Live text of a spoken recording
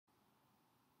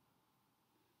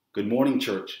Good morning,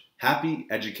 church. Happy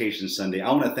Education Sunday. I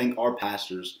want to thank our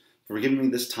pastors for giving me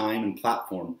this time and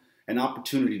platform and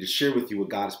opportunity to share with you what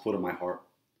God has put on my heart.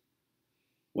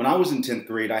 When I was in 10th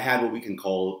grade, I had what we can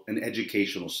call an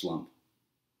educational slump.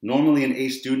 Normally an A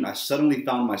student, I suddenly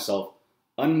found myself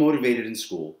unmotivated in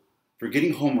school,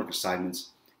 forgetting homework assignments,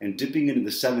 and dipping into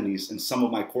the 70s in some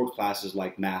of my core classes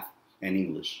like math and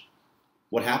English.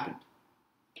 What happened?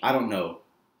 I don't know,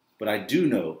 but I do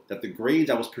know that the grades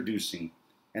I was producing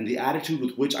and the attitude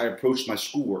with which I approached my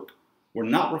schoolwork were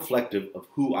not reflective of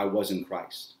who I was in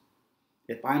Christ.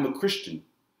 If I am a Christian,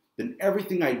 then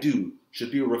everything I do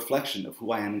should be a reflection of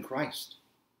who I am in Christ.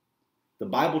 The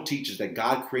Bible teaches that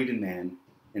God created man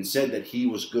and said that he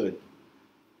was good.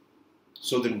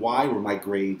 So then why were my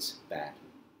grades bad?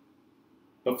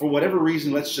 But for whatever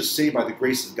reason, let's just say by the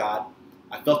grace of God,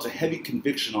 I felt a heavy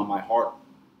conviction on my heart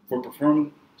for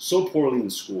performing so poorly in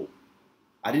school.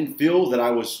 I didn't feel that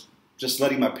I was just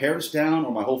letting my parents down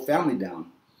or my whole family down.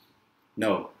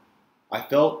 No, I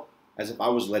felt as if I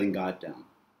was letting God down.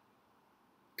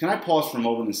 Can I pause for a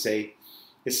moment and say,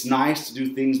 it's nice to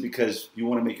do things because you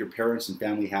want to make your parents and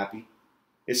family happy.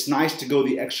 It's nice to go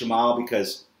the extra mile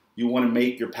because you want to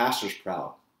make your pastors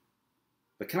proud.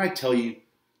 But can I tell you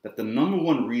that the number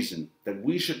one reason that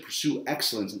we should pursue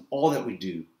excellence in all that we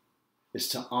do is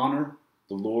to honor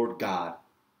the Lord God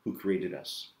who created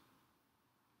us.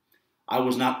 I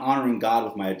was not honoring God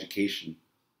with my education,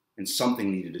 and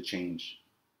something needed to change.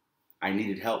 I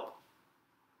needed help.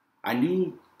 I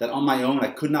knew that on my own I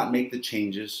could not make the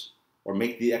changes or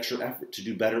make the extra effort to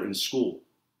do better in school.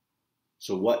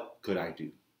 So what could I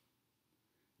do?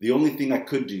 The only thing I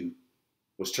could do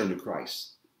was turn to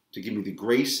Christ to give me the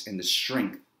grace and the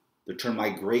strength to turn my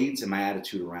grades and my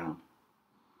attitude around.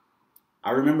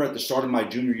 I remember at the start of my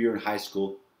junior year in high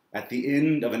school, at the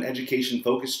end of an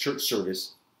education-focused church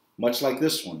service, much like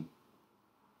this one,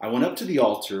 I went up to the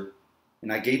altar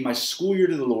and I gave my school year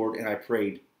to the Lord and I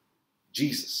prayed,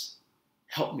 Jesus,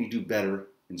 help me do better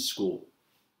in school.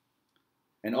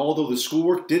 And although the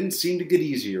schoolwork didn't seem to get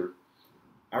easier,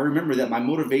 I remember that my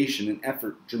motivation and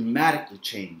effort dramatically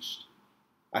changed.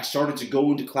 I started to go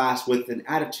into class with an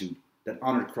attitude that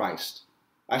honored Christ.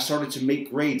 I started to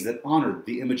make grades that honored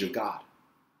the image of God.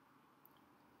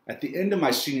 At the end of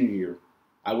my senior year,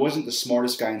 I wasn't the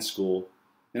smartest guy in school,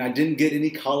 and I didn't get any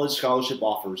college scholarship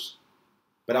offers,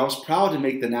 but I was proud to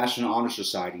make the National Honor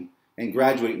Society and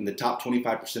graduate in the top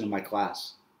 25% of my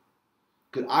class.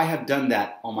 Could I have done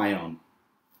that on my own?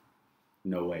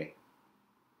 No way.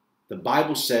 The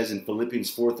Bible says in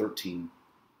Philippians 4:13,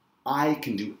 I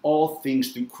can do all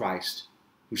things through Christ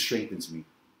who strengthens me.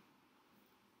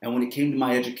 And when it came to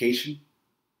my education,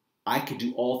 I could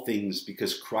do all things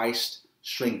because Christ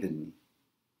strengthened me.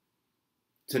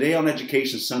 Today on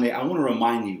Education Sunday, I want to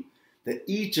remind you that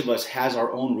each of us has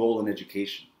our own role in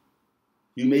education.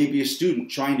 You may be a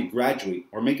student trying to graduate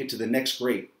or make it to the next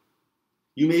grade.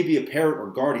 You may be a parent or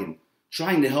guardian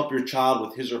trying to help your child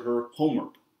with his or her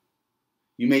homework.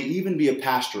 You may even be a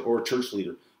pastor or a church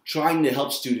leader trying to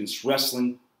help students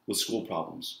wrestling with school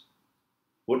problems.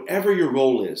 Whatever your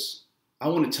role is, I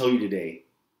want to tell you today,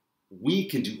 we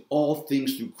can do all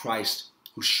things through Christ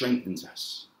who strengthens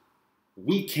us.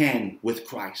 We can with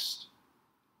Christ.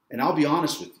 And I'll be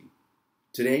honest with you,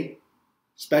 today,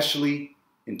 especially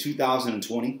in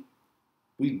 2020,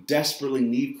 we desperately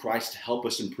need Christ to help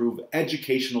us improve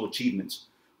educational achievements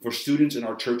for students in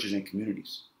our churches and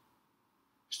communities.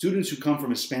 Students who come from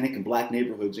Hispanic and Black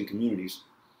neighborhoods and communities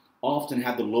often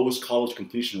have the lowest college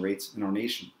completion rates in our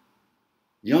nation.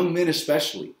 Young men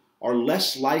especially are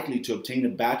less likely to obtain a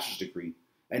bachelor's degree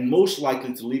and most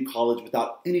likely to leave college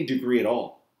without any degree at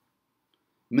all.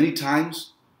 Many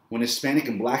times, when Hispanic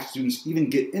and Black students even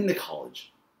get into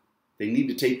college, they need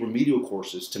to take remedial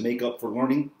courses to make up for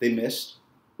learning they missed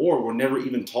or were never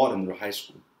even taught in their high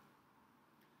school.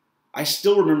 I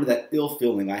still remember that ill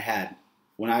feeling I had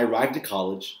when I arrived at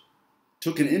college,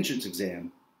 took an entrance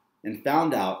exam, and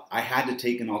found out I had to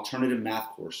take an alternative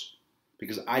math course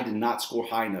because I did not score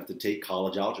high enough to take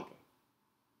college algebra.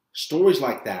 Stories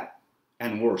like that,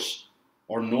 and worse,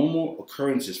 are normal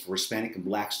occurrences for Hispanic and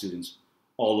Black students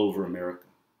all over America.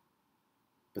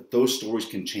 But those stories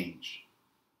can change.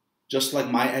 Just like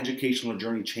my educational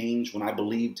journey changed when I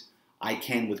believed I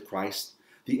can with Christ,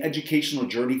 the educational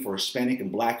journey for Hispanic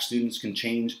and Black students can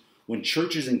change when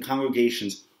churches and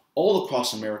congregations all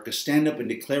across America stand up and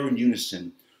declare in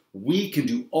unison, we can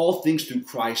do all things through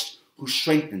Christ who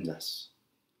strengthens us.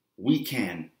 We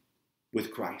can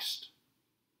with Christ.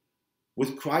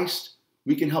 With Christ,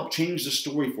 we can help change the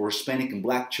story for Hispanic and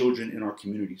Black children in our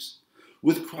communities.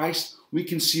 With Christ, we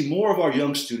can see more of our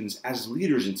young students as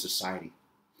leaders in society.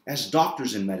 as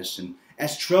doctors in medicine,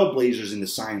 as trailblazers in the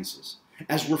sciences,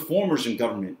 as reformers in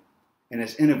government, and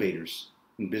as innovators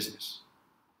in business.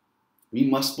 We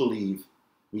must believe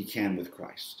we can with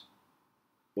Christ.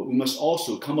 But we must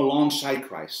also come alongside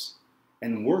Christ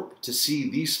and work to see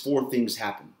these four things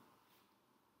happen.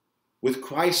 With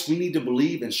Christ, we need to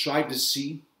believe and strive to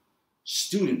see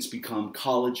students become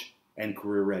college and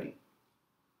career ready.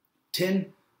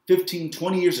 10, 15,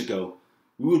 20 years ago,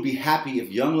 we would be happy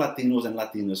if young Latinos and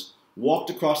Latinas walked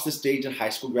across the stage at high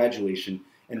school graduation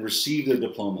and received their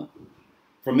diploma.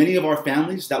 For many of our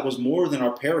families, that was more than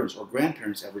our parents or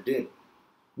grandparents ever did.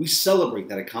 We celebrate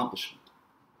that accomplishment.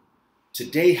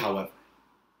 Today, however,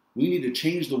 we need to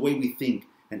change the way we think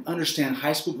and understand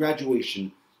high school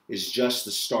graduation is just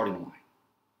the starting line.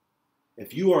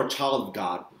 If you are a child of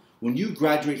God, when you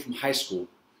graduate from high school,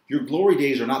 your glory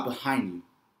days are not behind you,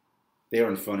 they are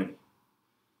in front of you.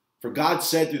 For God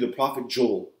said through the prophet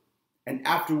Joel, "And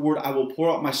afterward I will pour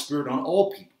out my spirit on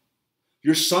all people.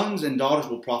 Your sons and daughters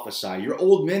will prophesy, your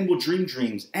old men will dream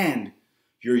dreams, and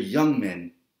your young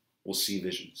men will see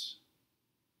visions."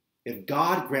 If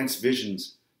God grants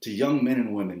visions to young men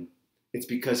and women, it's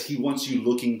because He wants you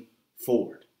looking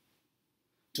forward.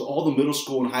 To all the middle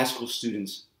school and high school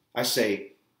students, I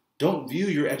say, don't view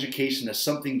your education as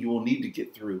something you will need to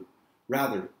get through.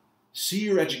 Rather, see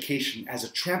your education as a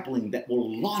trampoline that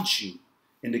will launch you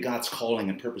into God's calling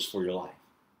and purpose for your life.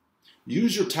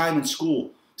 Use your time in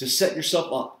school to set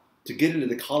yourself up to get into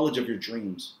the college of your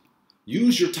dreams.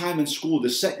 Use your time in school to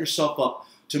set yourself up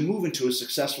to move into a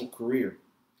successful career.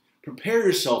 Prepare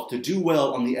yourself to do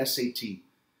well on the SAT.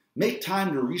 Make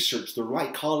time to research the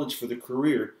right college for the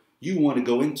career you want to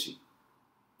go into.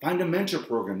 Find a mentor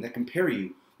program that can pair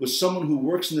you with someone who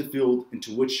works in the field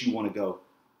into which you want to go.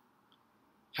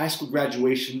 High school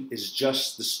graduation is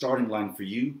just the starting line for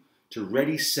you to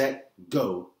ready, set,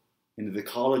 go into the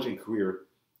college and career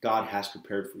God has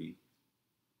prepared for you.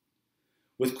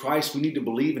 With Christ, we need to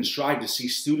believe and strive to see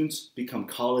students become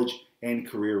college and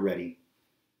career ready.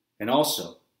 And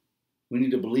also, we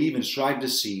need to believe and strive to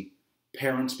see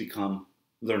parents become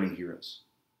learning heroes.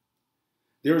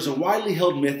 There is a widely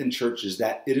held myth in churches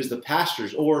that it is the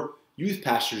pastor's or youth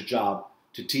pastor's job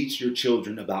to teach your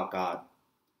children about God.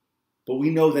 But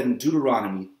we know that in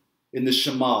Deuteronomy, in the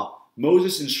Shema,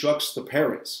 Moses instructs the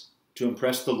parents to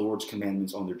impress the Lord's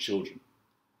commandments on their children.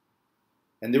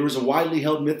 And there is a widely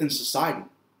held myth in society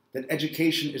that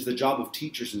education is the job of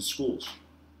teachers in schools.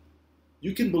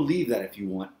 You can believe that if you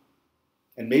want,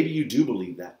 and maybe you do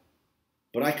believe that,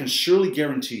 but I can surely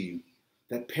guarantee you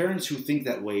that parents who think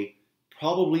that way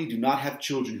probably do not have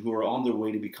children who are on their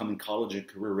way to becoming college and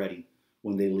career ready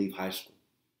when they leave high school.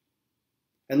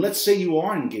 And let's say you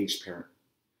are an engaged parent,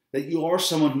 that you are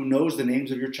someone who knows the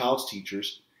names of your child's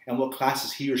teachers and what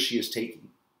classes he or she is taking.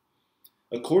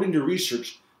 According to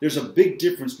research, there's a big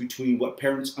difference between what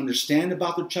parents understand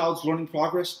about their child's learning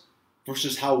progress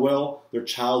versus how well their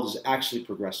child is actually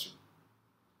progressing.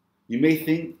 You may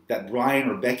think that Brian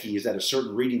or Becky is at a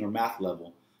certain reading or math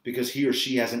level because he or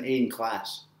she has an A in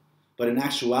class, but in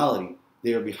actuality,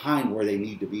 they are behind where they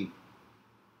need to be.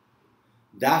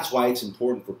 That's why it's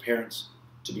important for parents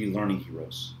to be learning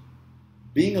heroes.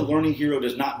 Being a learning hero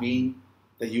does not mean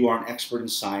that you are an expert in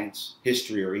science,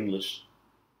 history, or English,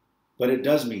 but it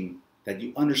does mean that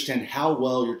you understand how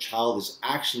well your child is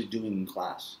actually doing in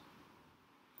class.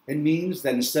 It means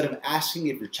that instead of asking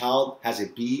if your child has a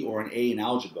B or an A in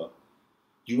algebra,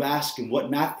 you ask in what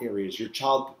math areas your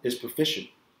child is proficient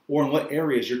or in what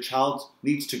areas your child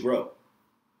needs to grow.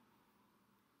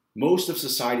 Most of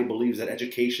society believes that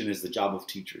education is the job of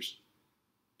teachers,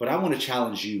 but I want to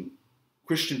challenge you,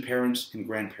 Christian parents and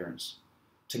grandparents,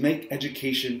 to make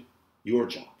education your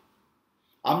job.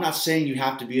 I'm not saying you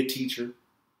have to be a teacher,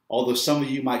 although some of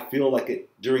you might feel like it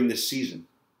during this season.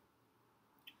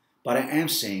 But I am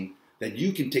saying that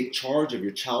you can take charge of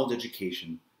your child's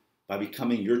education by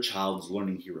becoming your child's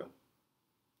learning hero.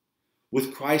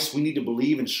 With Christ, we need to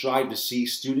believe and strive to see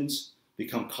students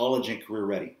become college and career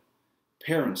ready,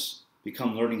 parents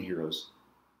become learning heroes,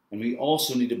 and we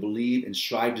also need to believe and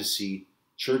strive to see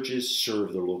churches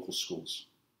serve their local schools.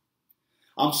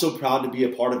 I'm so proud to be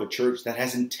a part of a church that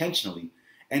has intentionally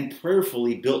and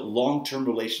prayerfully built long-term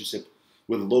relationships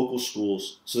with local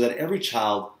schools so that every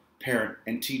child, parent,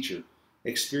 and teacher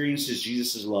experiences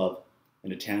Jesus' love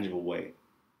in a tangible way.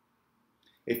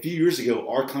 A few years ago,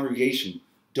 our congregation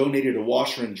donated a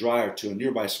washer and dryer to a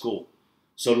nearby school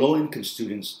so low-income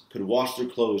students could wash their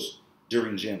clothes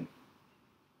during gym.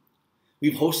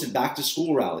 We've hosted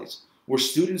back-to-school rallies where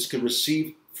students could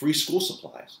receive free school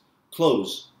supplies,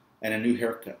 clothes, and a new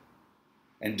haircut.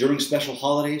 And during special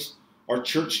holidays, our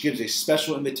church gives a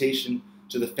special invitation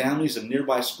to the families of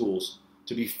nearby schools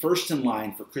to be first in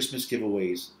line for Christmas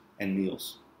giveaways and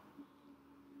meals.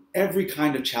 Every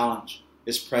kind of challenge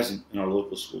is present in our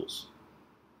local schools.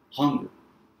 Hunger,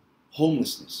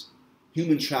 homelessness,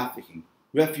 human trafficking,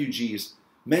 refugees,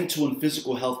 mental and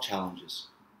physical health challenges.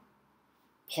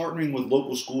 Partnering with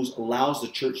local schools allows the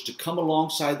church to come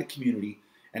alongside the community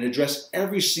and address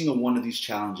every single one of these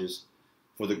challenges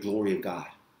for the glory of God.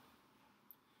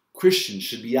 Christians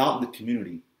should be out in the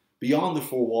community, beyond the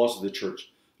four walls of the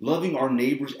church, loving our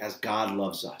neighbors as God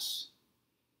loves us.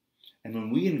 And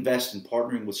when we invest in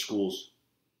partnering with schools,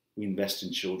 we invest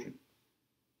in children.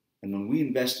 And when we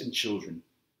invest in children,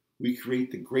 we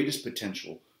create the greatest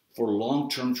potential for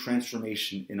long-term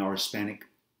transformation in our Hispanic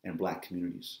and Black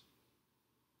communities.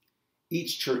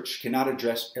 Each church cannot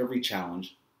address every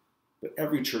challenge, but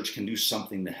every church can do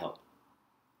something to help.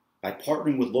 By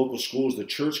partnering with local schools, the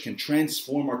church can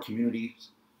transform our communities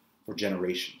for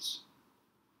generations.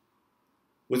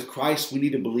 With Christ, we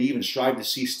need to believe and strive to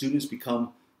see students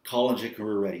become college and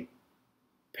career ready.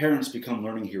 Parents become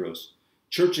learning heroes.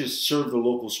 Churches serve the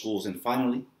local schools. And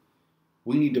finally,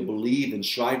 we need to believe and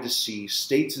strive to see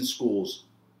states and schools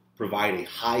provide a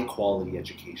high quality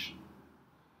education.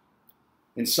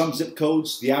 In some zip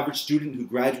codes, the average student who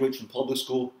graduates from public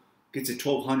school gets a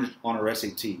 1200 on her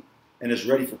SAT and is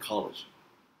ready for college.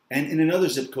 And in another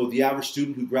zip code, the average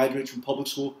student who graduates from public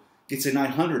school gets a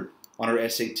 900 on her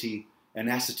SAT and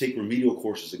has to take remedial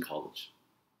courses in college.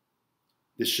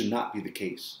 This should not be the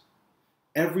case.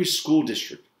 Every school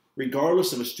district,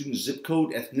 regardless of a student's zip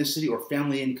code, ethnicity, or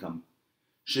family income,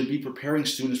 should be preparing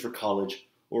students for college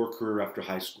or a career after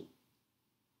high school.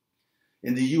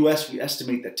 In the U.S., we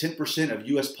estimate that 10% of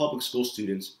U.S. public school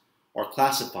students are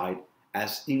classified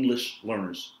as English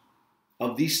learners.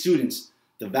 Of these students,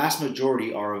 the vast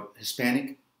majority are of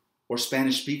Hispanic or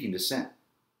Spanish-speaking descent.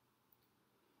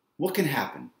 What can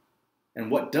happen,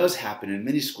 and what does happen in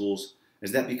many schools,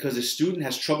 is that because a student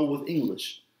has trouble with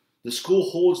English, the school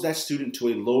holds that student to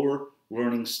a lower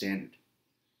learning standard.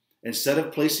 Instead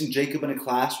of placing Jacob in a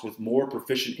class with more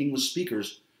proficient English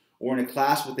speakers or in a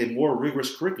class with a more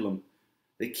rigorous curriculum,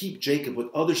 they keep Jacob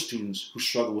with other students who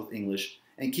struggle with English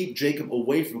and keep Jacob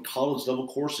away from college-level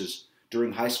courses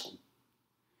during high school.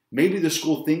 Maybe the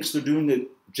school thinks they're doing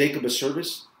Jacob a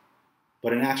service,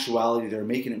 but in actuality, they're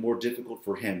making it more difficult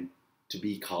for him to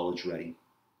be college-ready.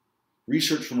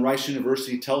 Research from Rice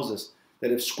University tells us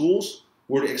that if schools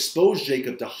were to expose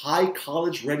Jacob to high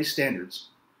college-ready standards,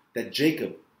 that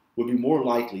Jacob would be more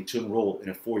likely to enroll in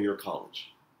a four-year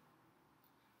college.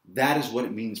 That is what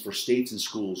it means for states and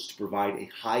schools to provide a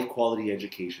high-quality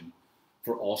education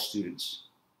for all students.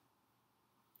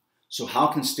 So how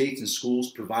can states and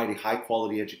schools provide a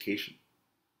high-quality education?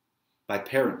 By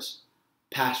parents,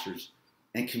 pastors,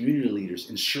 and community leaders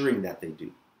ensuring that they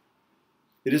do.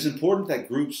 It is important that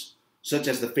groups such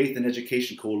as the Faith and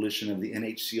Education Coalition of the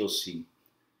NHCLC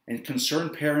and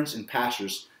concerned parents and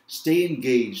pastors stay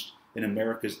engaged in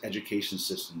America's education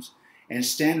systems and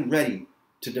stand ready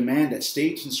to demand that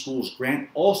states and schools grant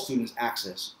all students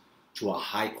access to a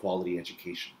high-quality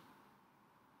education.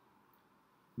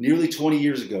 Nearly 20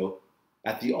 years ago,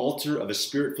 at the altar of a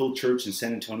Spirit-filled church in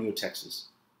San Antonio, Texas,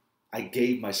 I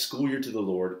gave my school year to the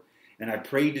Lord and I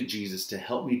prayed to Jesus to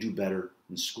help me do better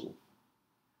in school.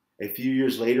 A few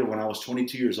years later, when I was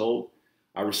 22 years old,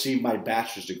 I received my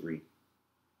bachelor's degree.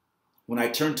 When I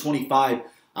turned 25,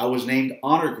 I was named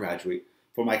honor graduate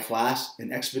for my class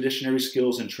in expeditionary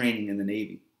skills and training in the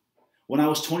Navy. When I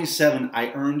was 27,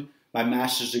 I earned my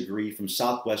master's degree from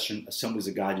Southwestern Assemblies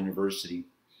of God University.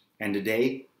 And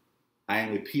today, I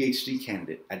am a PhD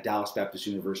candidate at Dallas Baptist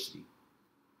University.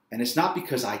 And it's not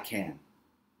because I can.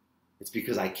 It's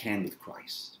because I can with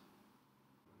Christ.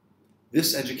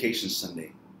 This Education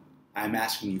Sunday, I am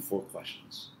asking you 4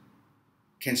 questions.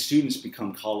 Can students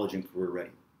become college and career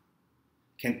ready?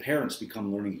 Can parents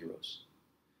become learning heroes?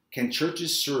 Can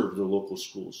churches serve their local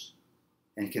schools?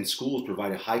 And can schools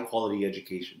provide a high-quality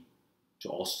education to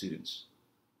all students?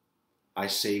 I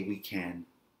say we can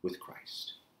with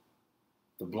Christ.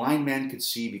 The blind man could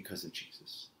see because of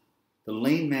Jesus. The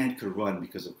lame man could run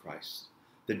because of Christ.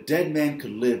 The dead man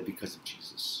could live because of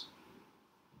Jesus.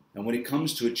 And when it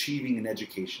comes to achieving an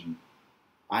education,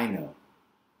 I know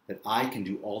that I can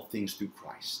do all things through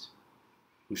Christ,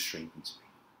 who strengthens me.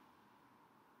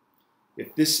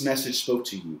 If this message spoke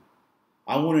to you,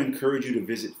 I want to encourage you to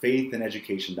visit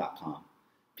faithandeducation.com.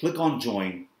 Click on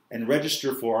Join and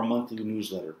register for our monthly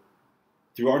newsletter.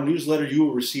 Through our newsletter, you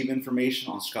will receive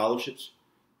information on scholarships,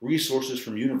 resources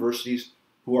from universities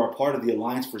who are a part of the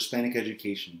Alliance for Hispanic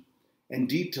Education, and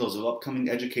details of upcoming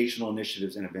educational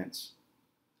initiatives and events.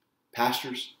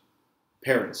 Pastors,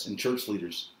 parents, and church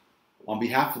leaders, on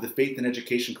behalf of the Faith and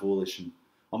Education Coalition,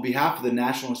 on behalf of the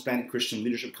National Hispanic Christian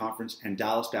Leadership Conference and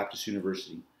Dallas Baptist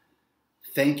University,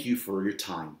 thank you for your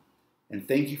time, and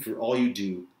thank you for all you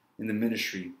do in the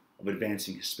ministry of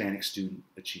advancing Hispanic student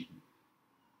achievement.